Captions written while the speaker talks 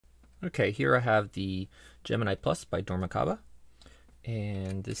Okay, here I have the Gemini Plus by Dorma Kaba,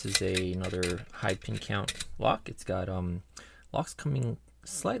 and this is another high pin count lock. It's got locks coming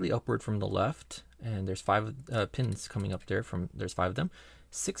slightly upward from the left, and there's five pins coming up there. There's five of them,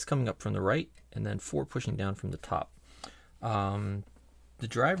 6 coming up from the right, and then 4 pushing down from the top. The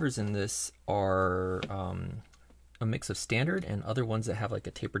drivers in this are a mix of standard and other ones that have like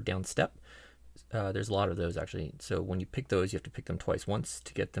a tapered down step. There's a lot of those actually. So when you pick those, you have to pick them twice. Once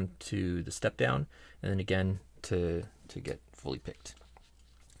to get them to the step down, and then again to get fully picked.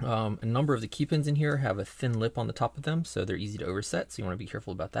 A number of the key pins in here have a thin lip on the top of them, so they're easy to overset. So you want to be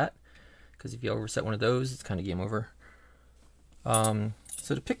careful about that, because if you overset one of those, it's kind of game over.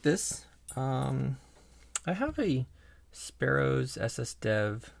 So to pick this, I have a Sparrows SS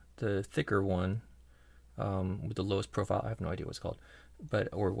Dev, the thicker one, with the lowest profile. I have no idea what it's called,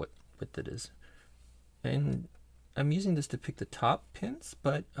 or what width it is. And I'm using this to pick the top pins,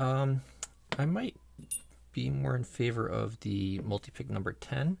 but I might be more in favor of the multi-pick number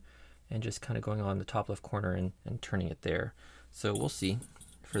 10 and just kind of going on the top left corner and turning it there. So we'll see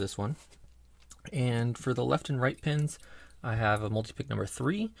for this one. And for the left and right pins, I have a multi-pick number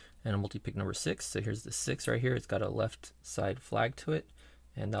 3 and a multi-pick number 6. So here's the 6 right here. It's got a left side flag to it,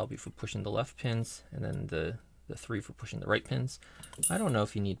 and that'll be for pushing the left pins, and then the 3 for pushing the right pins. I don't know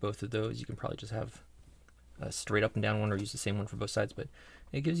if you need both of those. You can probably just have a straight up and down one or use the same one for both sides, but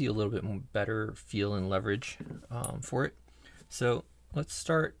it gives you a little bit more better feel and leverage for it. So let's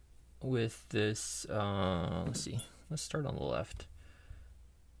start with this. Let's start on the left.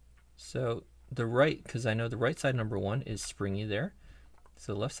 So the right, because I know the right side number 1 is springy there.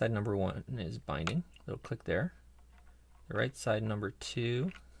 So the left side number 1 is binding. It'll click there. The right side number 2,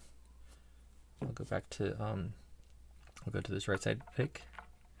 I'll go back to I'll go to this right side pick.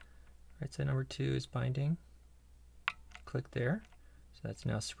 Right side number 2 is binding. Click there. So that's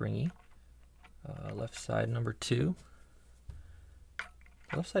now springy. Left side number 2.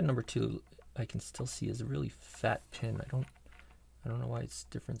 Left side number 2 I can still see is a really fat pin. I don't know why it's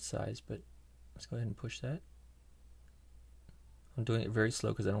different size, but let's go ahead and push that. I'm doing it very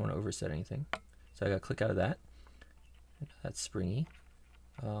slow because I don't want to overset anything. So I got to click out of that. That's springy.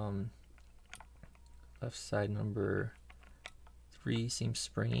 Left side number 3 seems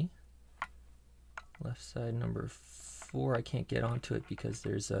springy. Left side number 4, I can't get onto it because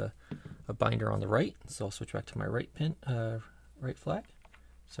there's a binder on the right. So I'll switch back to my right pin, right flag.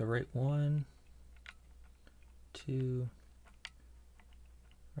 So right 1, 2,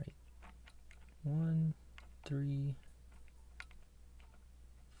 right 1, 3,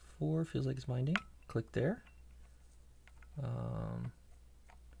 4 feels like it's binding. Click there. Can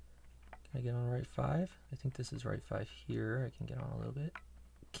I get on right 5? I think this is right 5 here. I can get on a little bit.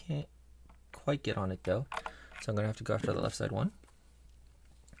 Can't quite get on it though, so I'm gonna have to go after the left side one.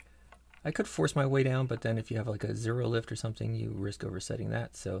 I could force my way down, but then if you have like a 0 lift or something, you risk oversetting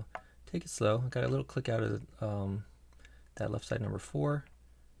that. So take it slow. I got a little click out of that left side number 4,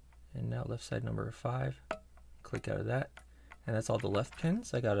 and now left side number 5. Click out of that, and that's all the left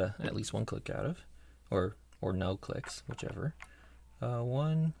pins. I got at least 1 click out of, or no clicks, whichever.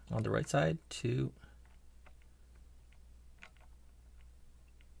 1 on the right side, 2,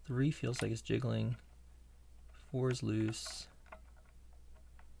 3 feels like it's jiggling, 4 is loose,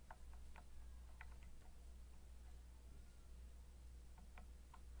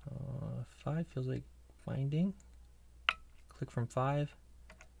 5 feels like binding, click from 5,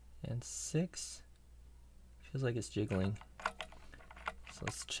 and 6 feels like it's jiggling. So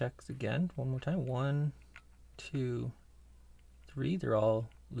let's check again one more time. 1, 2, 3, they're all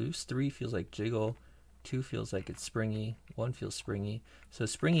loose. 3 feels like jiggle, 2 feels like it's springy, 1 feels springy. So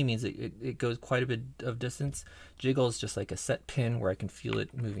springy means it goes quite a bit of distance. Jiggle is just like a set pin where I can feel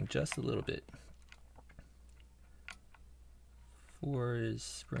it moving just a little bit. 4 is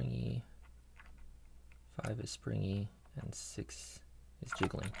springy, 5 is springy, and 6 is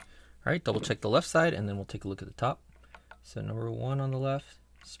jiggling. All right, double check the left side, and then we'll take a look at the top. So number 1 on the left,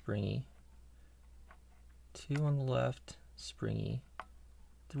 springy. 2 on the left, springy.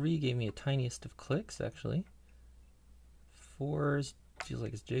 3 gave me a tiniest of clicks, actually. 4 feels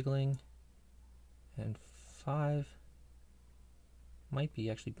like it's jiggling. And 5 might be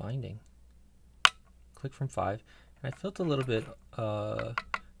actually binding. Click from 5. And I felt a little bit on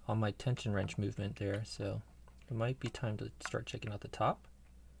my tension wrench movement there, so it might be time to start checking out the top.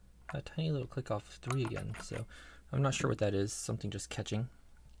 A tiny little click off 3 again, so I'm not sure what that is, something just catching.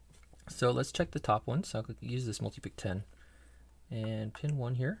 So let's check the top one. So I'll use this multi-pick 10 and pin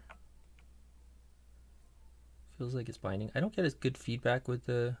 1 here. Feels like it's binding. I don't get as good feedback with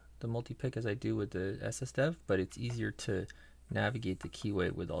the multi-pick as I do with the SS Dev, but it's easier to navigate the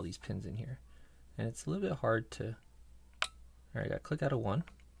keyway with all these pins in here. And it's a little bit hard to, all right, I got click out of 1. A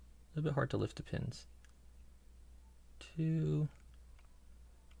little bit hard to lift the pins. 2,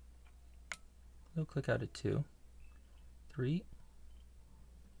 little click out of 2. 3. See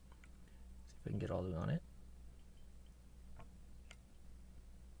if I can get all the way on it.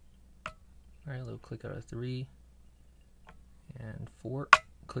 All right, little click out of 3. And 4.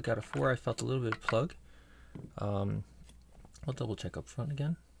 Click out of 4. I felt a little bit of plug. I'll double check up front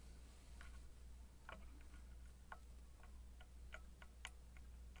again.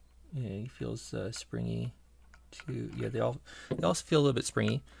 Yeah, he feels springy too. Yeah, they also feel a little bit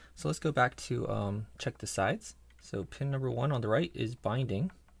springy. So let's go back to check the sides. So pin number 1 on the right is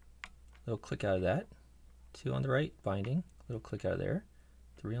binding. Little click out of that. 2 on the right, binding. Little click out of there.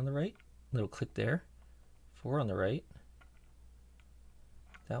 3 on the right, little click there. 4 on the right.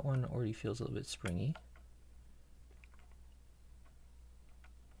 That one already feels a little bit springy.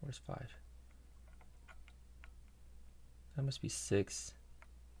 Where's 5? That must be 6.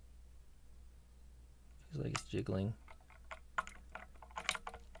 Feels like it's jiggling.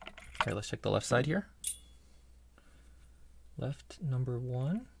 Alright, let's check the left side here. Left number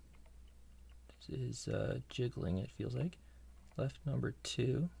 1 is jiggling, it feels like. Left number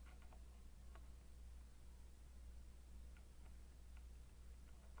 2.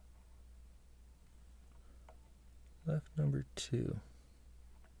 Left number 2.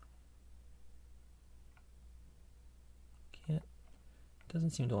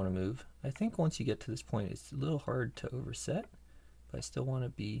 Doesn't seem to want to move. I think once you get to this point, it's a little hard to overset, but I still want to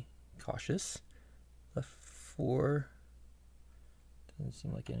be cautious. Left 4 doesn't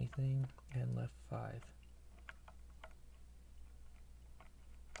seem like anything, and left 5.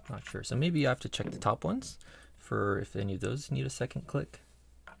 Not sure. So maybe I have to check the top ones for if any of those need a second click.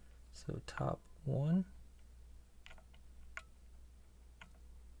 So top 1.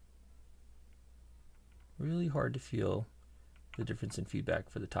 Really hard to feel the difference in feedback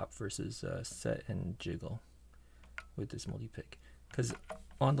for the top versus set and jiggle with this multi-pick. Because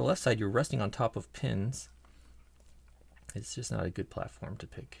on the left side, you're resting on top of pins. It's just not a good platform to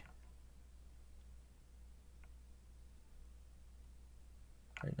pick.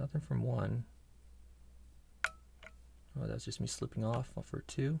 All right, nothing from 1. Oh, that's just me slipping off for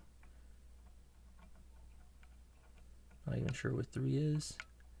 2. Not even sure what 3 is.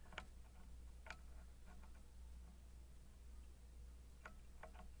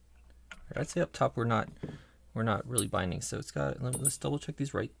 I'd say up top we're not really binding, so it's got. Let's double check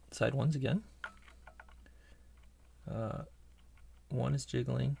these right side ones again. 1 is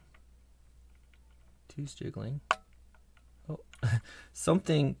jiggling. 2 is jiggling. Oh,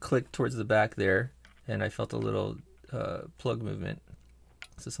 something clicked towards the back there, and I felt a little plug movement.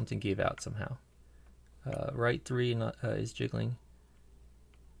 So something gave out somehow. Right 3 is jiggling.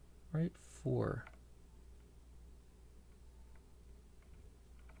 Right 4.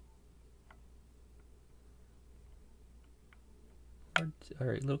 All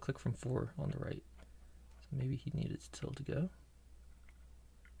right, little click from 4 on the right. So maybe he needed still to go.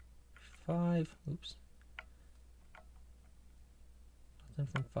 5, oops.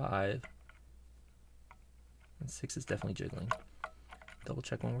 Nothing from 5. And 6 is definitely jiggling. Double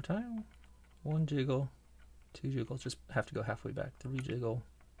check one more time. 1 jiggle, 2 jiggle, just have to go halfway back. 3 jiggle,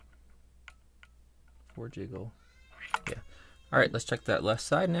 4 jiggle. Yeah. All right, let's check that left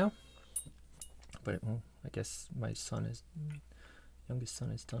side now. But I guess my youngest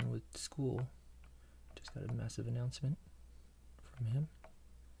son is done with school. Just got a massive announcement from him.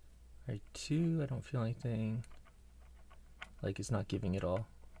 All right, 2, I don't feel anything. Like it's not giving it all.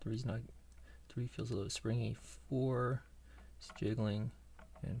 3 feels a little springy. 4 is jiggling,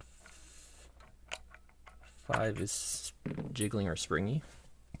 and 5 is jiggling or springy.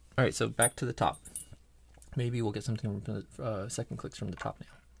 All right, so back to the top. Maybe we'll get something from the second clicks from the top now.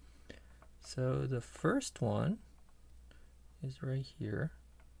 So the first one is right here.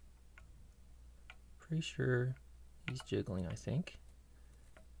 Pretty sure he's jiggling, I think.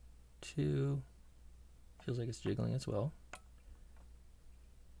 2 feels like it's jiggling as well.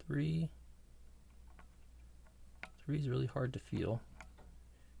 3 is really hard to feel.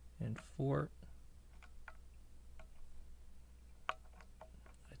 And 4, I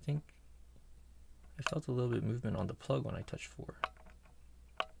think I felt a little bit of movement on the plug when I touched 4.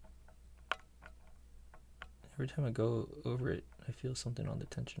 Every time I go over it, I feel something on the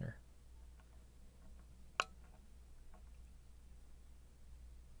tensioner.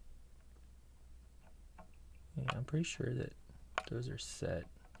 Yeah, I'm pretty sure that those are set.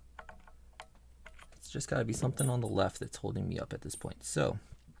 It's just got to be something on the left that's holding me up at this point. So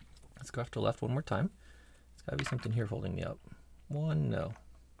let's go after left one more time. It's got to be something here holding me up. 1, no.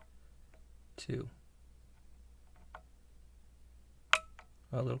 2.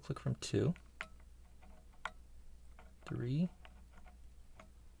 A little click from 2. 3.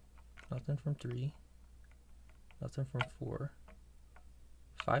 Nothing from 3. Nothing from 4.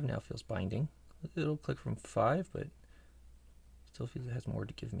 5 now feels binding. A little click from 5, but still feels it has more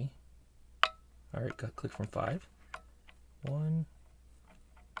to give me. Alright, got click from 5. 1,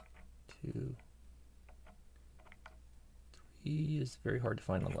 2, 3 is very hard to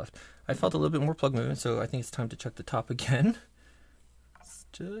find on the left. I felt a little bit more plug movement, so I think it's time to check the top again. It's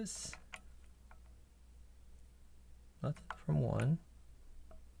just nothing from 1,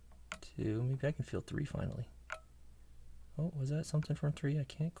 2, maybe I can feel 3 finally. Oh, was that something from 3? I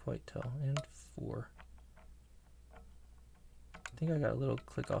can't quite tell. And 4. I think I got a little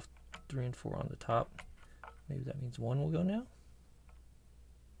click off 3 and 4 on the top. Maybe that means 1 will go now?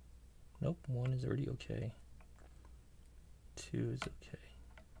 Nope, 1 is already okay. 2 is okay.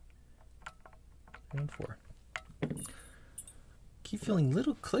 3 and 4. Keep feeling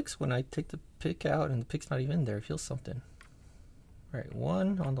little clicks when I take the pick out and the pick's not even in there. I feel something. Alright,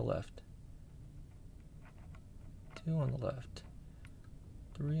 1 on the left. 2 on the left.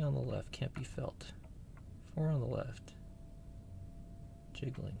 3 on the left, can't be felt. 4 on the left.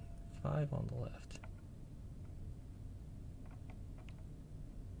 Jiggling. 5 on the left.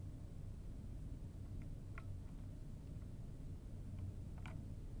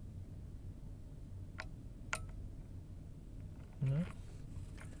 No.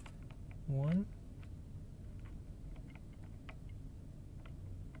 1.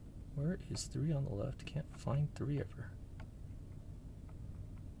 Where is 3 on the left? Can't find 3 ever.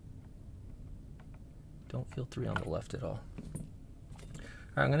 Don't feel 3 on the left at all.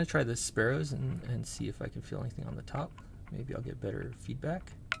 Alright, I'm going to try the sparrows and see if I can feel anything on the top. Maybe I'll get better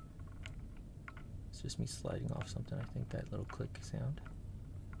feedback. It's just me sliding off something, I think, that little click sound.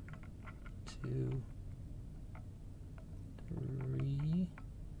 2, 3,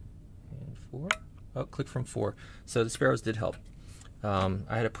 and 4. Oh, click from 4. So the sparrows did help. I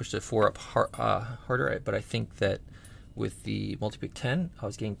had to push the 4 up harder, but I think that with the multi-pick 10, I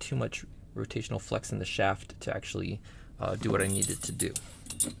was getting too much rotational flex in the shaft to actually do what I needed to do.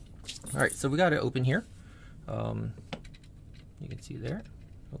 Alright, so we got it open here. You can see there,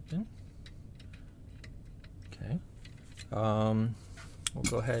 open. Okay. We'll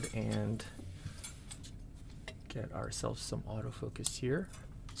go ahead and get ourselves some autofocus here.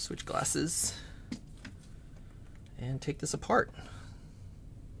 Switch glasses and take this apart.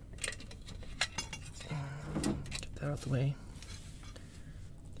 Get that out of the way.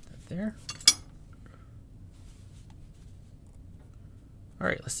 Get that there. All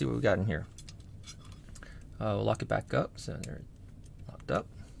right, let's see what we got in here. We'll lock it back up, so they're locked up.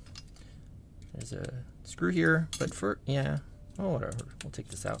 There's a screw here, but for, yeah, oh, whatever, we'll take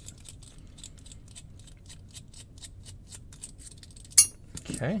this out.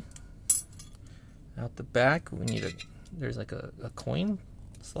 Okay, out the back, we need there's like a coin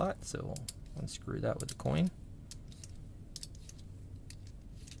slot, so we'll unscrew that with the coin.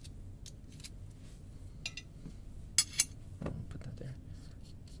 Put that there.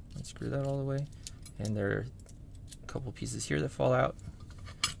 Unscrew that all the way. And there are a couple pieces here that fall out.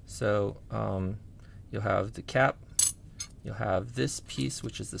 So you'll have the cap. You'll have this piece,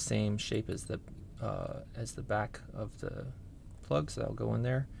 which is the same shape as the back of the plug, so that'll go in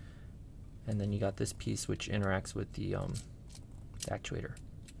there. And then you got this piece which interacts with the actuator.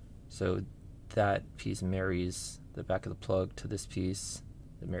 So that piece marries the back of the plug to this piece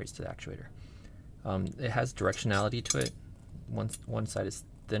that marries to the actuator. It has directionality to it. One side is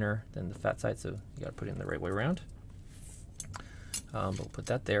thinner than the fat side, so you got to put it in the right way around. But we'll put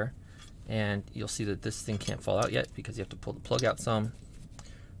that there, and you'll see that this thing can't fall out yet because you have to pull the plug out some.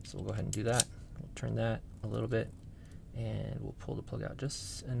 So we'll go ahead and do that. We'll turn that a little bit, and we'll pull the plug out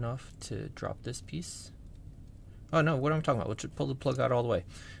just enough to drop this piece. Oh no, what am I talking about? We'll pull the plug out all the way.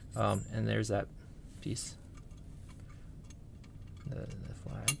 And there's that piece, the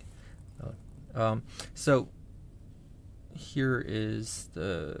flag. Oh. So here is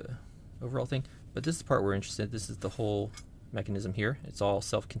the overall thing, but this is the part we're interested in. This is the whole mechanism here. It's all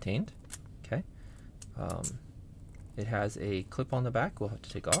self-contained. Okay. It has a clip on the back we'll have to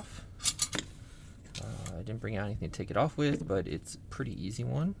take off. I didn't bring out anything to take it off with, but it's a pretty easy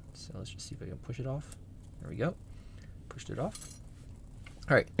one. So let's just see if I can push it off. There we go. Pushed it off.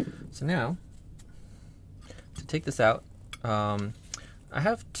 All right, so now to take this out, I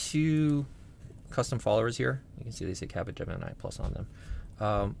have two custom followers here. You can see they say Kaba Gemini Plus on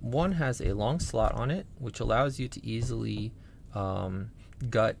them. One has a long slot on it, which allows you to easily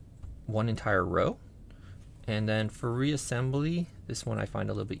gut one entire row. And then for reassembly, this one I find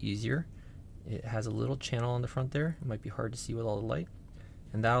a little bit easier. It has a little channel on the front there. It might be hard to see with all the light.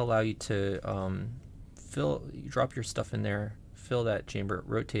 And that'll allow you to you drop your stuff in there, fill that chamber,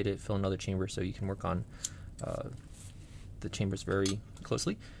 rotate it, fill another chamber, so you can work on the chambers very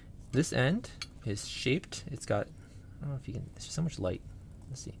closely. This end is shaped. It's got, I don't know if you can, there's so much light.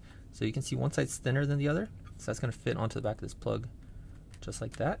 Let's see. So you can see one side's thinner than the other. So that's going to fit onto the back of this plug just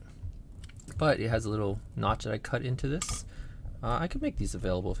like that. But it has a little notch that I cut into this. I could make these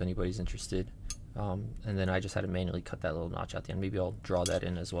available if anybody's interested. And then I just had to manually cut that little notch out the end. Maybe I'll draw that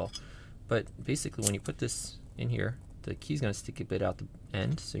in as well. But basically when you put this in here, the key's going to stick a bit out the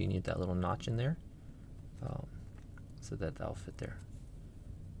end, so you need that little notch in there. So that'll fit there.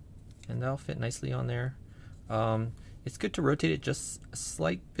 And that'll fit nicely on there. It's good to rotate it just a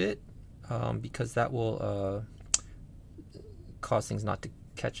slight bit because that will cause things not to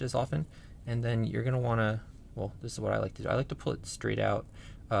catch as often. And then you're going to want to, well, this is what I like to do. I like to pull it straight out,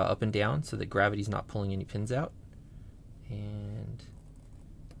 up and down, so that gravity's not pulling any pins out. And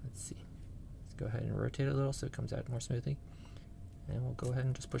let's see. Let's go ahead and rotate it a little so it comes out more smoothly. And we'll go ahead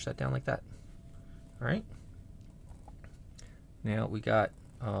and just push that down like that. All right. Now we got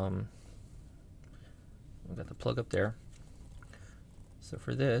the plug up there. So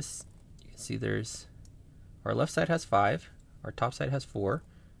for this, you can see there's our left side has 5, our top side has 4,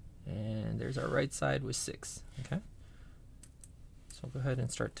 and there's our right side with 6. Okay. So I'll go ahead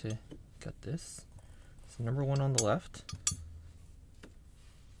and start to cut this. So number 1 on the left.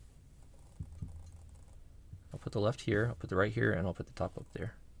 I'll put the left here, I'll put the right here, and I'll put the top up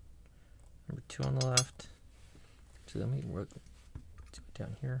there. Number 2 on the left. So then we work it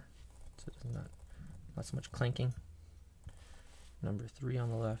down here, so it's not so much clanking. Number 3 on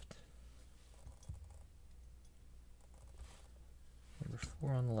the left. Number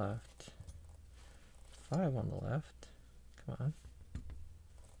 4 on the left. 5 on the left. Come on.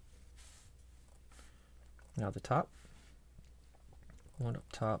 Now the top. 1 up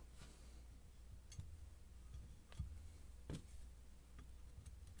top.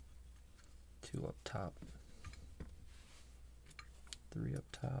 2 up top. 3 up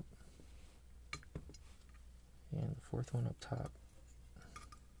top. And the 4th one up top.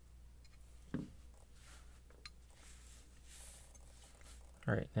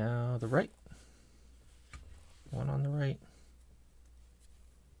 All right, now the right. 1 on the right.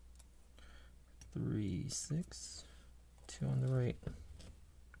 3, 6. 2 on the right.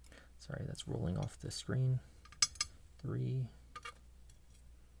 Sorry, that's rolling off the screen. 3,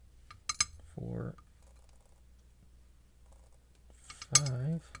 4,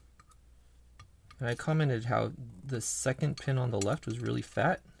 5. And I commented how the second pin on the left was really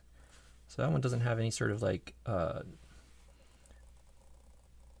fat. So that one doesn't have any sort of like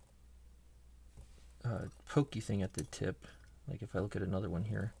pokey thing at the tip. Like if I look at another one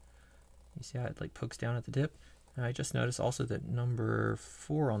here, you see how it like pokes down at the tip? And I just noticed also that number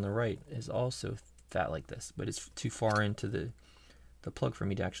 4 on the right is also fat like this, but it's too far into the plug for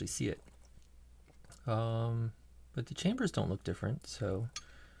me to actually see it. But the chambers don't look different, so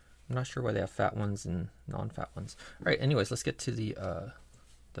I'm not sure why they have fat ones and non-fat ones. All right, anyways, let's get to the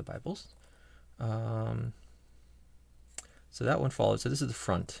Bibles. So that one follows. So this is the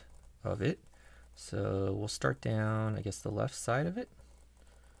front of it. So we'll start down, I guess, the left side of it.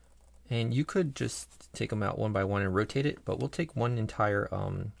 And you could just take them out one by one and rotate it, but we'll take one entire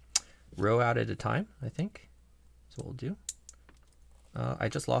row out at a time, I think. That's what we'll do. I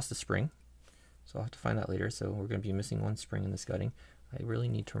just lost a spring, so I'll have to find that later. So we're going to be missing one spring in this gutting. I really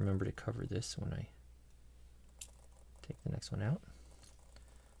need to remember to cover this when I take the next one out.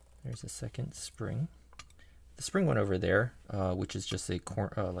 There's a second spring. The spring went over there, which is just a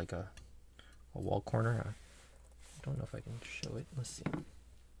corner, like a wall corner. I don't know if I can show it. Let's see.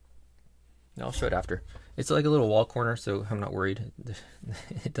 No, I'll show it after. It's like a little wall corner, so I'm not worried.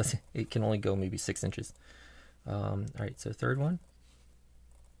 It can only go maybe 6 inches. All right, so third one.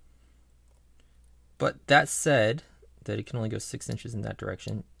 But that said, that it can only go 6 inches in that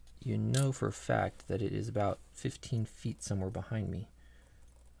direction, you know for a fact that it is about 15 feet somewhere behind me,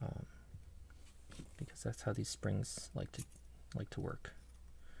 because that's how these springs like to work.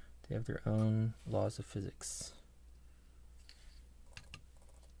 They have their own laws of physics.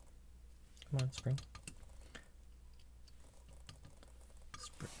 Come on, spring.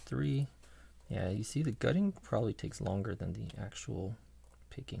 Spring 3. Yeah, you see the gutting probably takes longer than the actual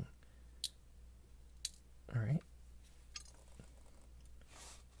picking. All right.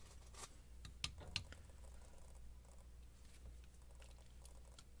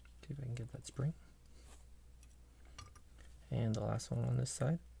 See if I can get that spring. And the last one on this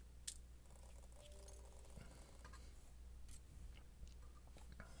side.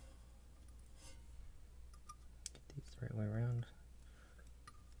 right way around.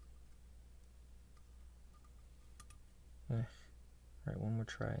 All right, one more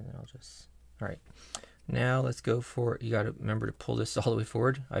try and then I'll just, all right. Now let's go for, you got to remember to pull this all the way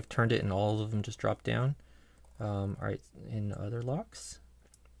forward. I've turned it and all of them just dropped down. All right, in other locks.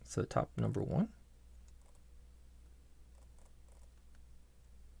 So top number 1.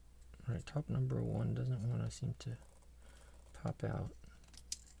 All right, top number 1 doesn't want to seem to pop out.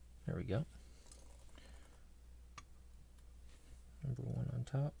 There we go. Number 1 on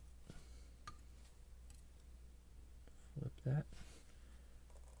top. Flip that.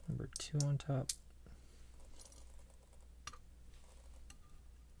 Number 2 on top.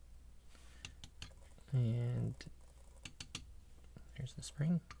 And there's the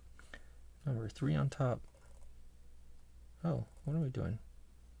spring. Number 3 on top. Oh, what am I doing?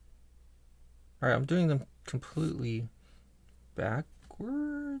 All right, I'm doing them completely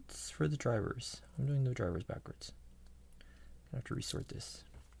backwards for the drivers. I'm doing the drivers backwards. I have to resort this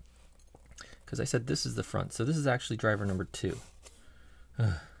because I said this is the front, so this is actually driver number 2.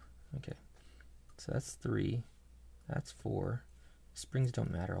 Okay, so that's 3, that's 4. Springs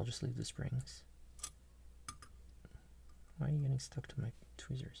don't matter. I'll just leave the springs. Why are you getting stuck to my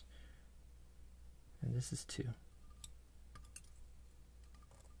tweezers? And this is 2.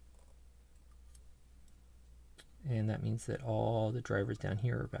 And that means that all the drivers down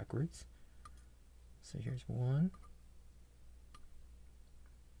here are backwards. So here's 1.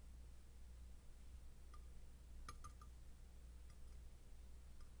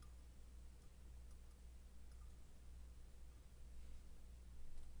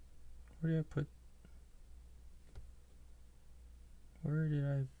 Where did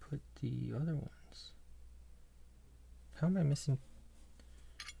I put the other ones? How am I missing?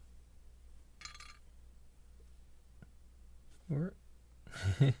 Where?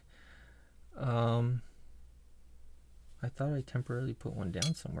 I thought I temporarily put one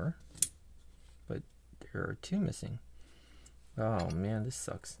down somewhere, but there are 2 missing. Oh man, this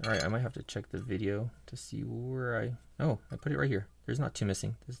sucks. All right, I might have to check the video to see where oh, I put it right here. There's not 2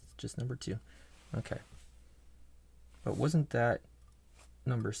 missing. This is just number 2. Okay. But wasn't that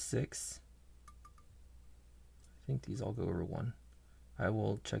number 6? I think these all go over 1. I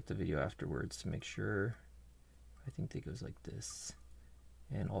will check the video afterwards to make sure. I think it goes like this.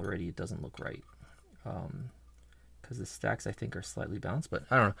 And already it doesn't look right. Because the stacks I think are slightly balanced, but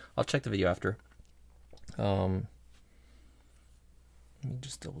I don't know. I'll check the video after. Let me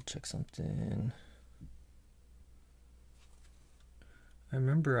just double check something. I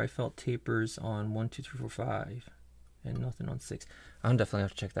remember I felt tapers on 1, 2, 3, 4, 5 and nothing on 6. I'm definitely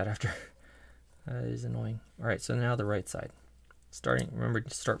have to check that after. That is annoying. All right, so now the right side. Remember to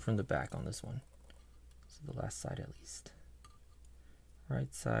start from the back on this one. So the last side at least.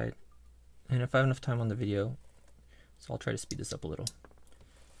 Right side. And if I have enough time on the video, so I'll try to speed this up a little.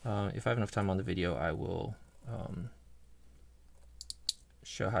 If I have enough time on the video, I will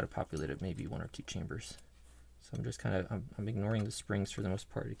show how to populate it, maybe 1 or 2 chambers. So I'm just kind of, I'm ignoring the springs for the most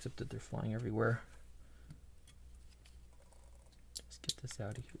part, except that they're flying everywhere. Just get this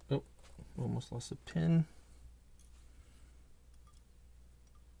out of here. Oh, almost lost a pin.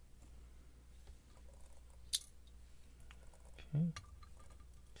 Okay,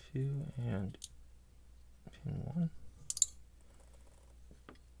 2 and pin 1.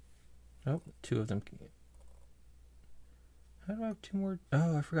 Oh, 2 of them. How do I have 2 more?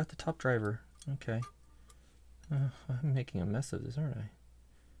 Oh, I forgot the top driver. Okay. I'm making a mess of this, aren't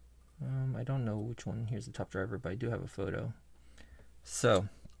I? I don't know which one. Here's the top driver, but I do have a photo. So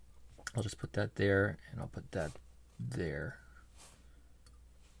I'll just put that there, and I'll put that there.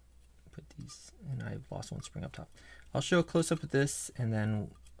 Put these, and I've lost 1 spring up top. I'll show a close-up of this, and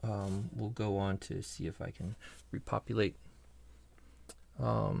then we'll go on to see if I can repopulate.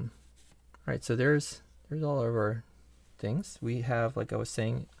 All right, so there's all of our things. We have, like I was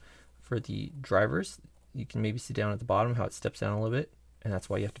saying, for the drivers, you can maybe see down at the bottom how it steps down a little bit, and that's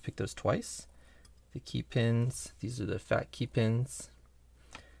why you have to pick those twice. The key pins, these are the fat key pins,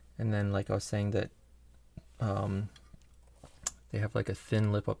 and then like I was saying that they have like a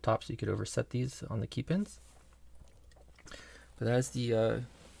thin lip up top, so you could overset these on the key pins. But that's the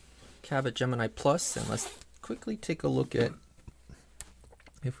Kaba Gemini Plus, and let's quickly take a look at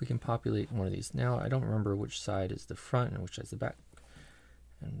if we can populate one of these. Now I don't remember which side is the front and which side is the back.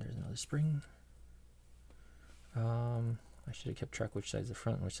 And there's another spring. I should have kept track which side is the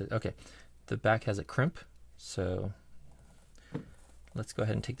front and which side. Okay, the back has a crimp, so let's go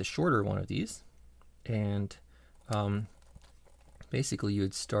ahead and take the shorter one of these, and basically you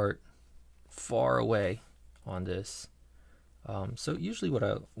would start far away on this. So usually what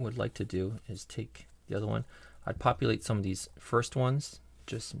I would like to do is take the other one. I'd populate some of these first ones,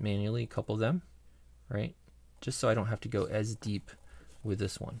 just manually, a couple of them, right? Just so I don't have to go as deep with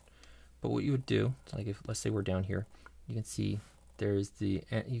this one. But what you would do, like if, let's say we're down here, you can see there's the,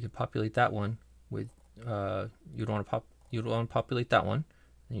 you can populate that one with, you'd want to populate that one,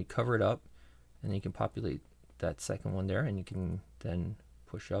 and you cover it up, and then you can populate that second one there, and you can then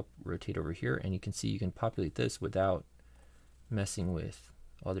push up, rotate over here, and you can see you can populate this without messing with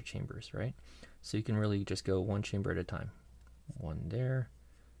other chambers, right? So you can really just go one chamber at a time. One there,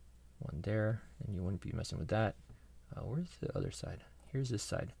 and you wouldn't be messing with that. Where's the other side? Here's this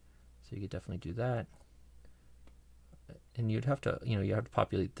side. So you could definitely do that. And you'd have to, you have to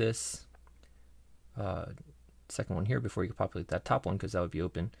populate this second one here before you can populate that top one, because that would be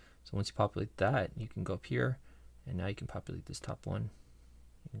open. So once you populate that, you can go up here, and now you can populate this top one.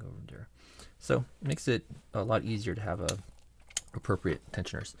 You can go over there. So it makes it a lot easier to have appropriate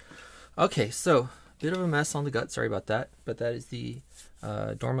tensioners. Okay, so bit of a mess on the gut. Sorry about that, but that is the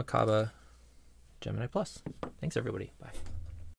Dorma Kaba Gemini Plus. Thanks everybody. Bye.